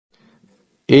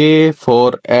A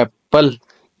for apple.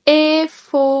 A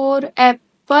for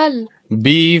apple.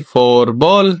 B for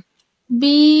ball.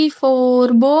 B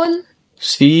for ball.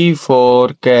 C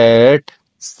for cat.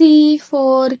 C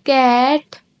for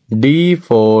cat. D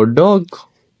for dog.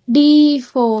 D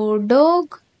for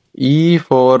dog. E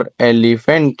for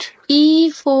elephant.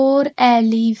 E for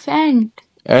elephant.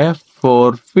 F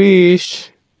for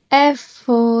fish. F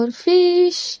for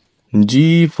fish.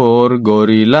 G for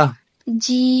gorilla.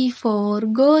 G for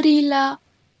gorilla.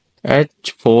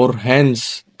 H for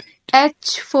hens.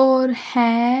 H for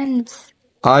hands.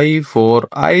 I for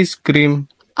ice cream.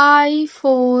 I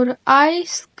for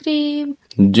ice cream.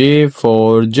 J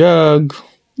for jug.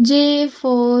 J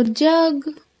for jug.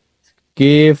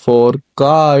 K for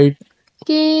kite.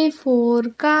 K for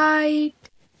kite.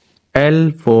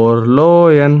 L for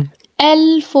lion.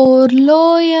 L for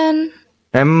lion.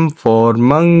 M for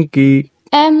monkey.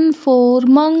 M for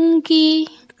monkey.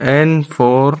 N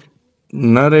for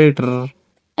narrator.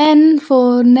 N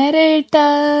for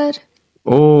narrator.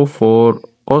 O for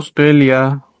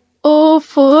Australia. O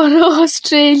for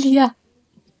Australia.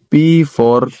 P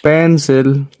for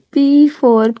pencil. P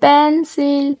for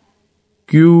pencil.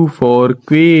 Q for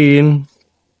queen.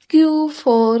 Q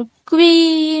for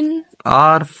queen.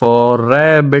 R for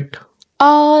rabbit.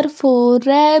 R for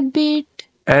rabbit.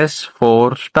 S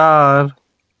for star.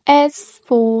 S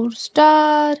for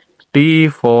star. T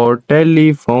for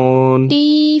telephone.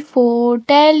 T for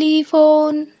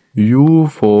telephone. U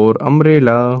for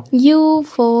umbrella. U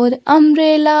for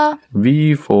umbrella.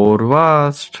 V for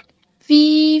vast.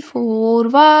 V for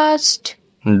vast.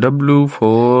 W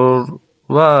for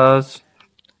vase.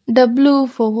 W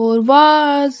for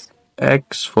vase.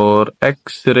 X for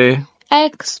x-ray.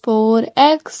 X for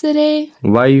x-ray.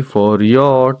 Y for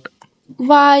yacht.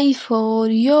 Y for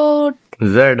yacht.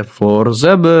 Z for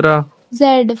zebra.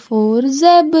 Z for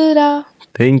zebra.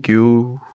 Thank you.